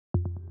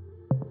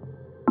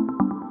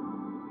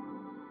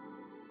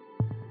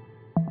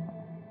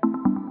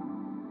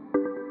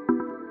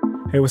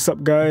Hey, what's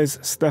up guys,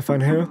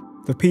 Stefan here.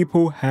 The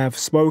people have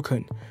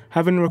spoken.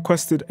 Having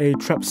requested a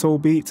trap soul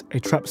beat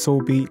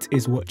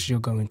is what you're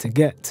going to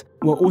get.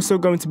 We're also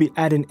going to be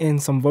adding in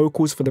some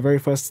vocals for the very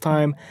first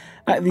time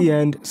at the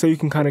end so you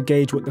can kind of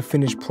gauge what the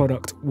finished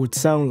product would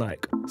sound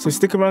like. So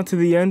stick around to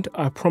the end,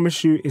 I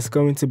promise you it's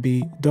going to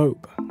be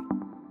dope.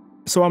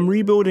 So I'm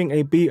rebuilding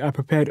a beat I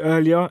prepared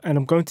earlier and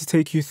I'm going to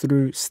take you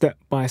through step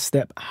by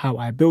step how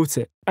I built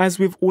it. As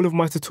with all of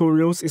my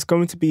tutorials, it's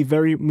going to be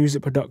very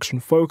music production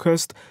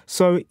focused,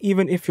 so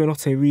even if you're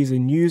not a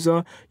Reason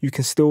user, you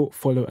can still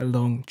follow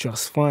along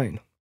just fine.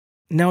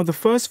 Now the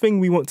first thing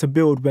we want to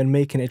build when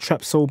making a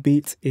trap soul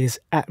beat is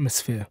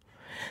atmosphere.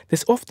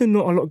 There's often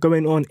not a lot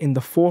going on in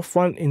the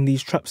forefront in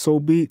these trap soul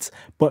beats,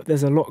 but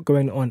there's a lot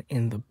going on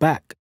in the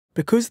back.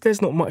 Because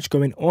there's not much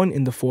going on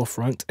in the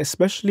forefront,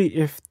 especially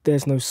if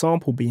there's no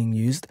sample being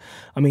used.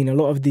 I mean, a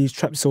lot of these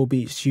trap soul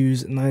beats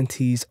use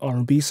 90s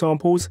R&B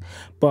samples,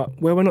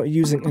 but where we're not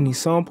using any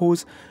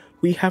samples,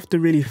 we have to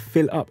really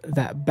fill up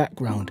that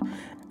background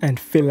and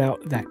fill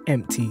out that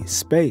empty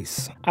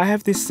space. I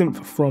have this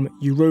synth from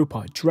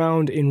Europa,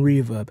 drowned in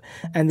reverb,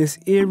 and this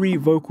eerie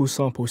vocal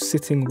sample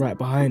sitting right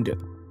behind it.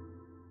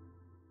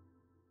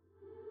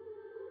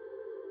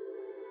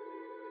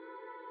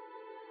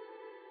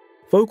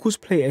 Vocals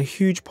play a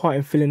huge part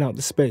in filling out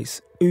the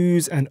space,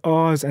 oohs and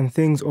ahs and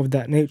things of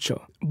that nature,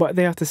 but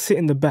they have to sit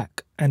in the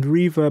back, and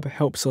reverb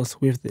helps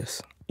us with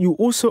this. You'll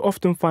also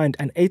often find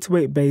an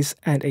 808 bass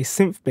and a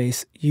synth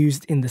bass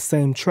used in the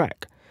same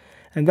track,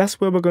 and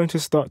that's where we're going to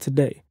start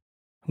today.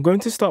 I'm going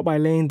to start by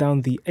laying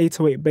down the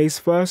 808 bass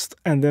first,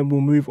 and then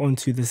we'll move on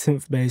to the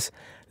synth bass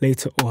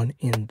later on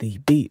in the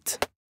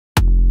beat.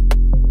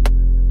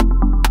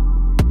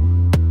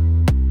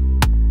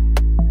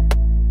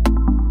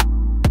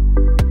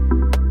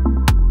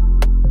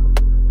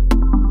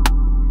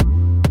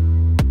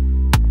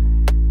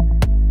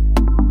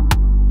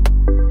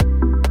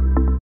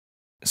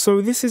 So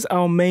this is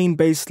our main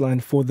bass line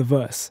for the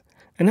verse,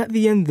 and at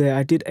the end there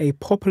I did a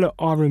popular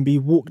R&B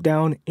walk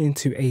down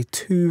into a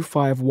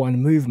 2-5-1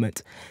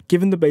 movement,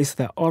 giving the bass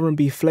that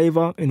R&B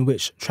flavour in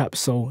which trap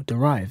soul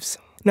derives.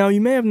 Now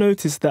you may have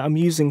noticed that I'm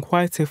using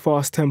quite a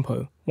fast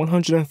tempo,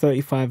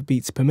 135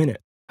 beats per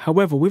minute.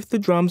 However, with the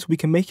drums we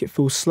can make it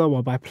feel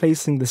slower by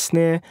placing the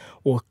snare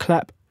or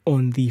clap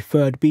on the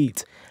third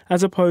beat,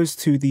 as opposed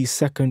to the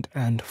second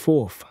and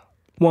fourth.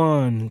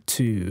 1,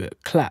 2,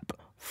 clap,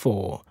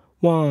 4.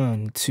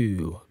 1,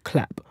 2,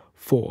 clap,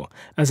 4,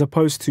 as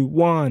opposed to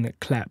 1,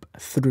 clap,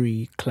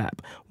 3,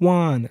 clap,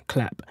 1,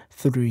 clap,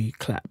 3,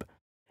 clap.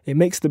 It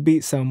makes the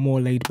beat sound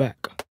more laid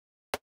back.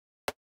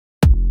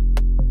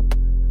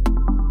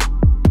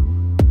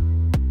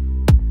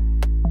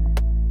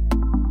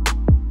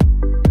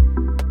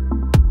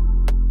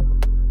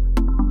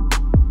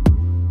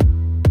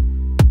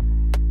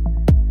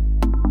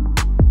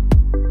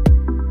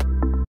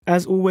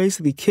 As always,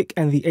 the kick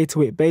and the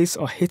 808 bass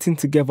are hitting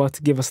together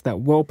to give us that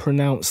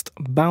well-pronounced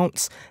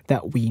bounce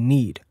that we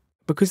need.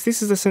 Because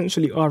this is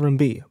essentially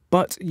R&B,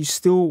 but you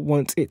still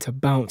want it to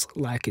bounce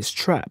like it's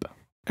trap.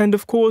 And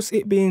of course,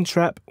 it being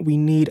trap, we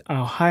need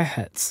our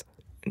hi-hats.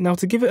 Now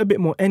to give it a bit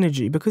more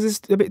energy, because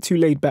it's a bit too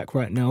laid back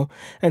right now,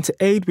 and to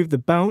aid with the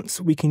bounce,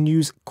 we can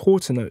use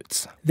quarter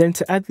notes. Then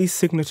to add these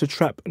signature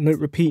trap note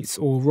repeats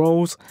or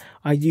rolls,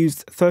 I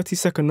used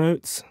 30-second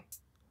notes,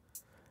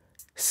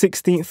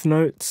 16th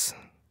notes,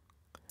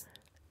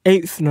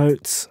 8th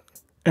notes,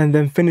 and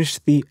then finish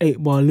the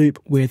 8-bar loop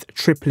with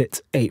triplet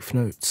 8th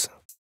notes.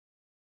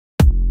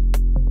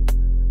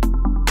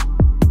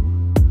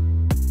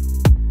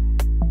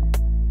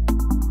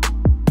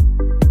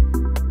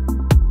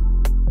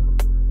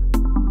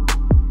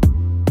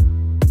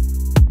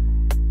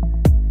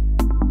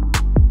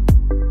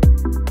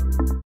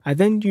 I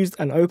then used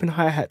an open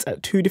hi-hat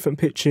at 2 different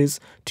pitches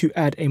to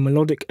add a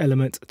melodic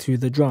element to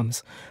the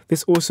drums.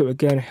 This also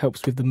again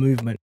helps with the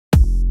movement.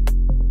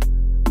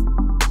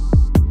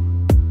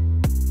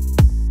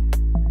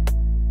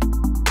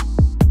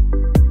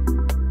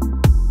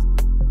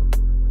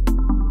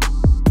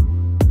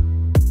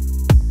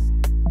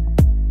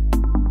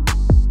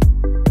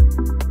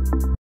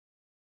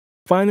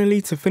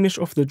 Finally, to finish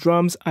off the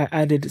drums, I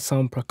added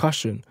some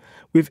percussion,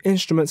 with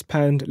instruments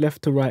panned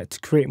left to right to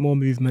create more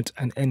movement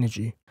and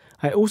energy.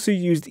 I also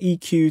used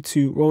EQ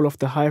to roll off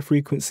the high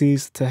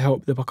frequencies to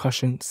help the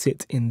percussion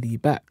sit in the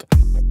back.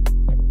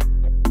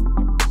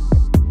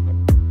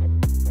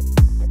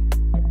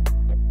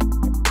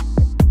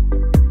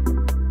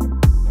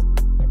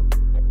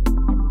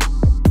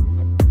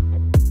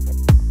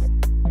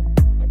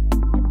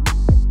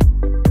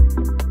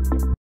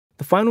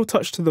 The final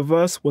touch to the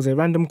verse was a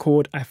random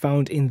chord I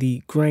found in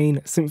the Grain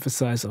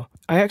Synthesizer.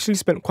 I actually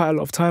spent quite a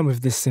lot of time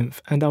with this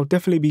synth and I'll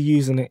definitely be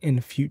using it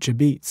in future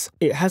beats.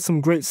 It has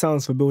some great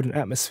sounds for building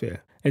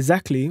atmosphere,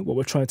 exactly what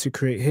we're trying to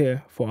create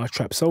here for our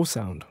trap soul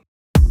sound.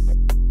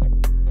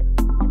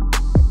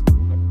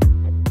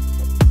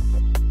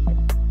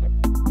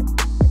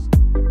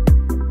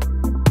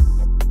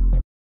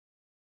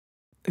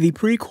 The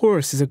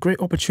pre-chorus is a great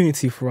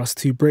opportunity for us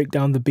to break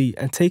down the beat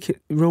and take it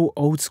real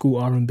old school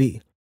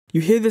R&B. You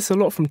hear this a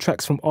lot from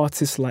tracks from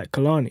artists like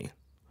Kalani.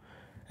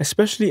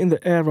 Especially in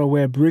the era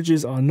where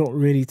bridges are not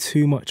really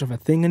too much of a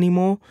thing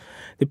anymore,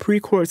 the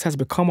pre-chorus has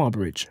become our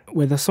bridge,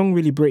 where the song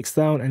really breaks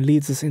down and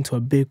leads us into a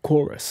big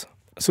chorus.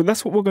 So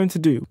that's what we're going to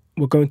do.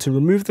 We're going to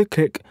remove the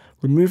kick,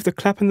 remove the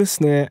clap and the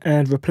snare,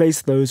 and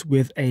replace those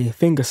with a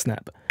finger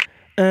snap.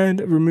 And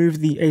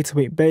remove the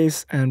 808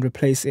 bass and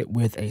replace it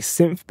with a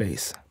synth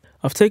bass.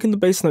 I've taken the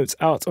bass notes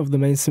out of the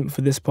main synth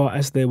for this part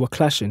as they were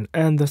clashing,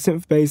 and the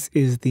synth bass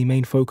is the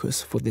main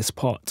focus for this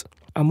part.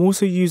 I'm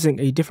also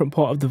using a different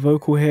part of the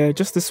vocal here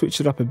just to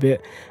switch it up a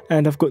bit,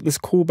 and I've got this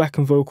cool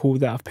backing vocal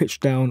that I've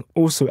pitched down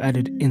also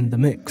added in the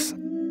mix.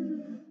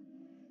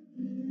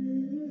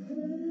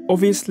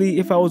 Obviously,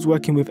 if I was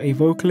working with a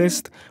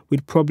vocalist,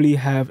 we'd probably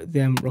have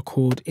them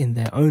record in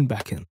their own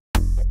backing.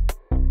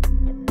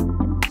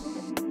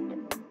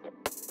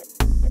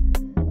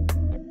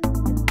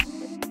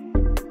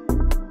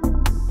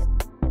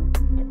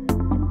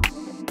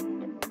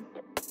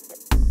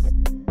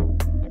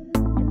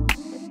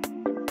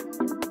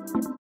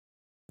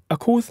 A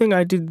cool thing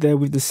I did there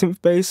with the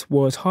synth bass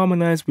was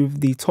harmonise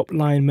with the top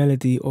line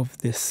melody of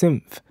this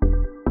synth.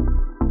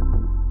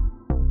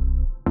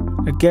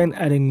 Again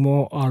adding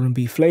more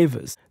R&B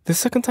flavours. The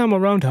second time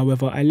around,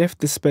 however, I left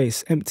the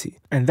space empty,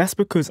 and that's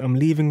because I'm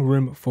leaving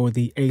room for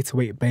the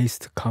 808 bass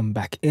to come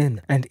back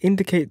in and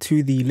indicate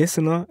to the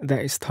listener that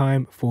it's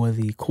time for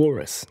the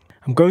chorus.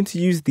 I'm going to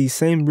use the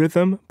same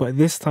rhythm, but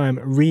this time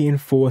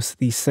reinforce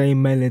the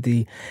same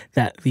melody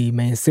that the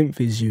main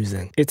synth is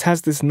using. It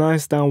has this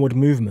nice downward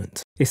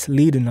movement. It's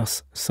leading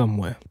us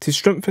somewhere. To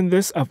strengthen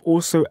this, I've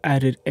also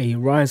added a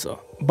riser.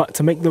 But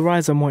to make the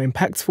riser more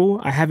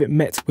impactful, I have it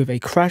met with a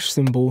crash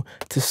cymbal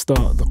to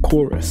start the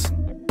chorus.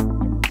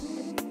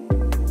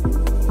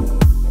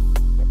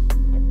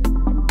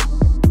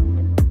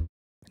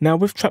 Now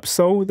with trap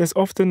soul, there's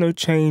often no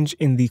change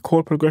in the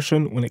chord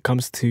progression when it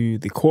comes to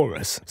the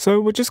chorus.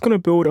 So we're just going to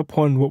build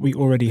upon what we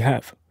already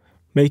have.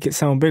 Make it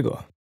sound bigger.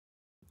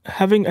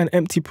 Having an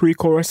empty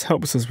pre-chorus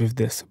helps us with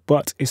this,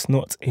 but it's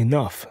not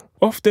enough.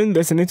 Often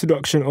there's an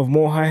introduction of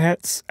more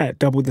hi-hats at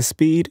double the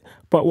speed,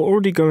 but we're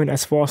already going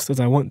as fast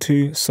as I want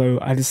to, so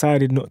I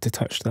decided not to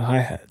touch the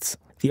hi-hats.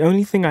 The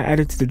only thing I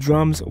added to the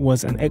drums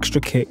was an extra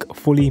kick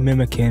fully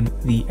mimicking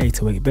the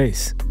 808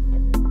 bass.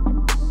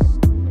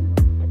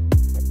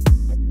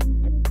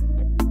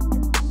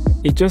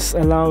 It just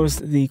allows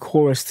the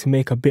chorus to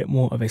make a bit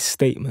more of a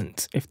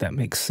statement, if that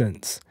makes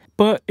sense.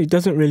 But it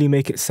doesn't really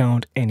make it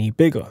sound any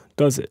bigger,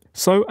 does it?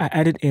 So I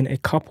added in a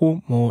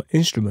couple more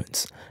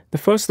instruments, the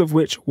first of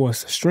which was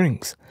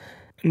strings.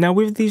 Now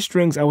with these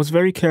strings, I was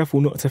very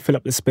careful not to fill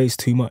up the space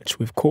too much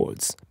with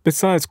chords.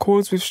 Besides,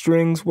 chords with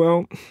strings,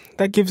 well,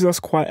 that gives us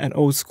quite an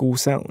old school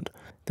sound.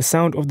 The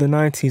sound of the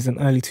 90s and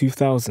early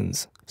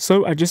 2000s.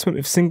 So I just went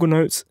with single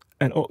notes,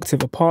 an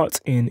octave apart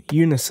in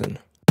unison.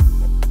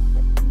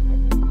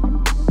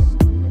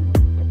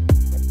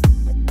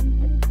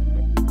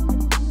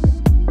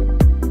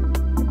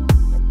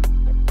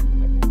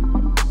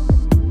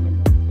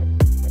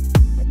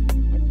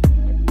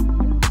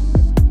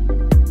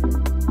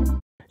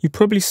 You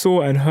probably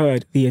saw and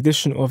heard the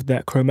addition of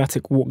that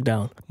chromatic walk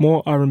down,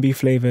 more R&B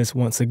flavours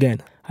once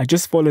again. I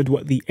just followed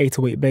what the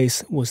 808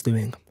 bass was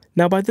doing.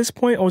 Now by this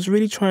point I was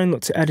really trying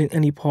not to add in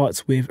any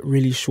parts with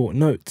really short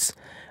notes,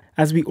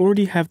 as we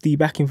already have the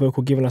backing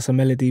vocal giving us a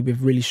melody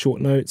with really short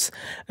notes,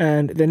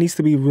 and there needs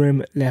to be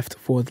room left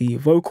for the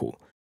vocal.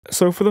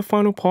 So for the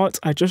final part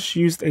I just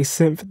used a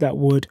synth that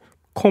would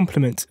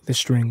complement the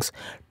strings,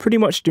 pretty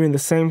much doing the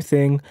same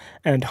thing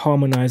and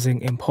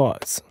harmonising in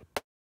parts.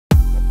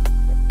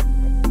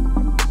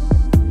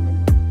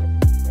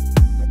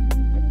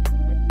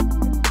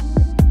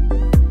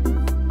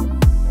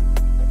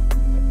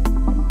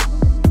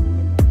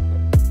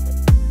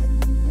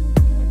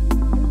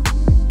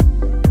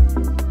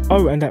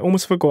 Oh, and I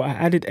almost forgot, I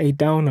added a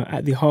downer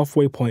at the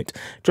halfway point,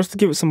 just to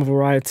give it some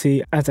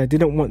variety, as I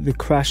didn't want the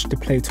crash to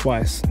play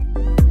twice.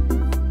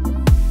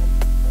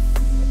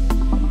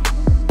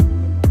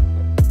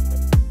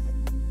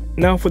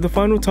 Now for the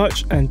final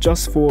touch, and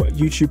just for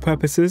YouTube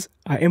purposes,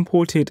 I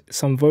imported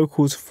some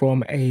vocals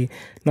from a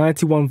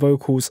 91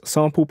 vocals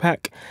sample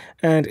pack,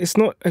 and it's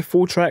not a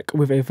full track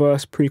with a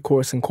verse,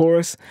 pre-chorus and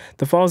chorus.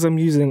 The files I'm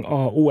using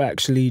are all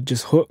actually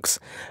just hooks,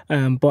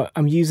 but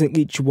I'm using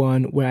each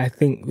one where I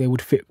think they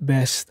would fit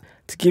best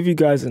to give you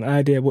guys an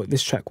idea what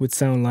this track would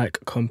sound like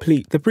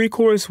complete. The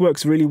pre-chorus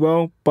works really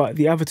well, but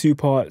the other two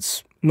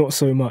parts, not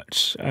so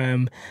much.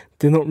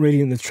 They're not really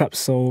in the trap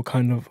soul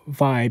kind of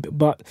vibe,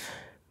 but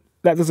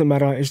that doesn't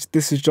matter.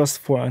 This is just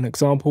for an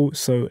example,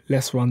 so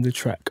let's run the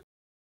track.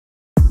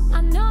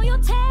 I know you're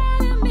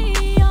telling me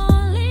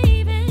you're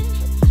leaving,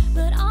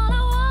 but all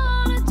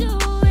I wanna do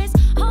is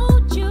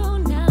hold you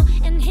now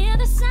and hear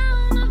the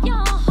sound of your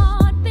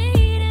heart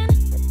beating.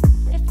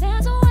 If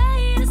there's a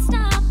way to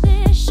stop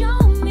this, show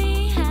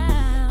me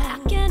how. How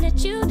can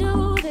it you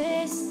do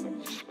this?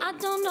 I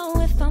don't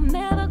know if I'm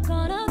ever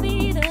gonna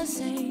be the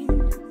same.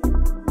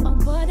 Oh,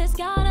 but there's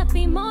gotta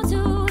be more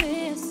to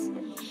this.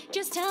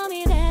 Just tell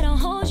me that I'll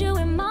hold you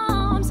in my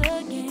arms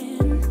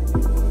again.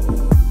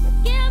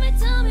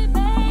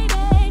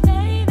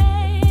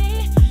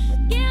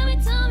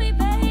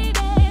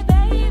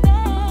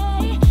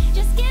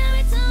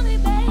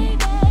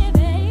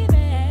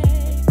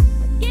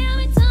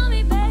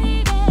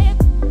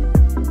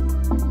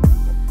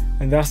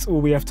 And that's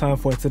all we have time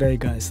for today,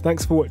 guys.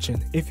 Thanks for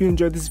watching. If you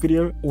enjoyed this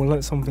video or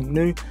learnt something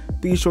new,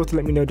 be sure to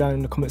let me know down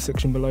in the comment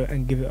section below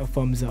and give it a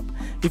thumbs up.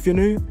 If you're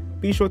new,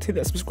 be sure to hit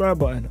that subscribe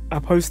button. I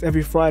post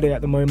every Friday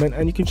at the moment,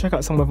 and you can check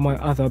out some of my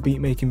other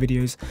beat making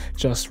videos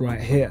just right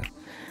here.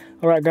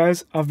 Alright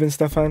guys, I've been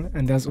Stefan,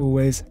 and as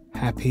always,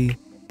 happy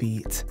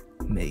beat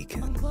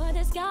making. But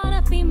there's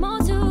gotta be more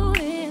to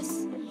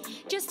this.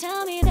 Just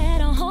tell me that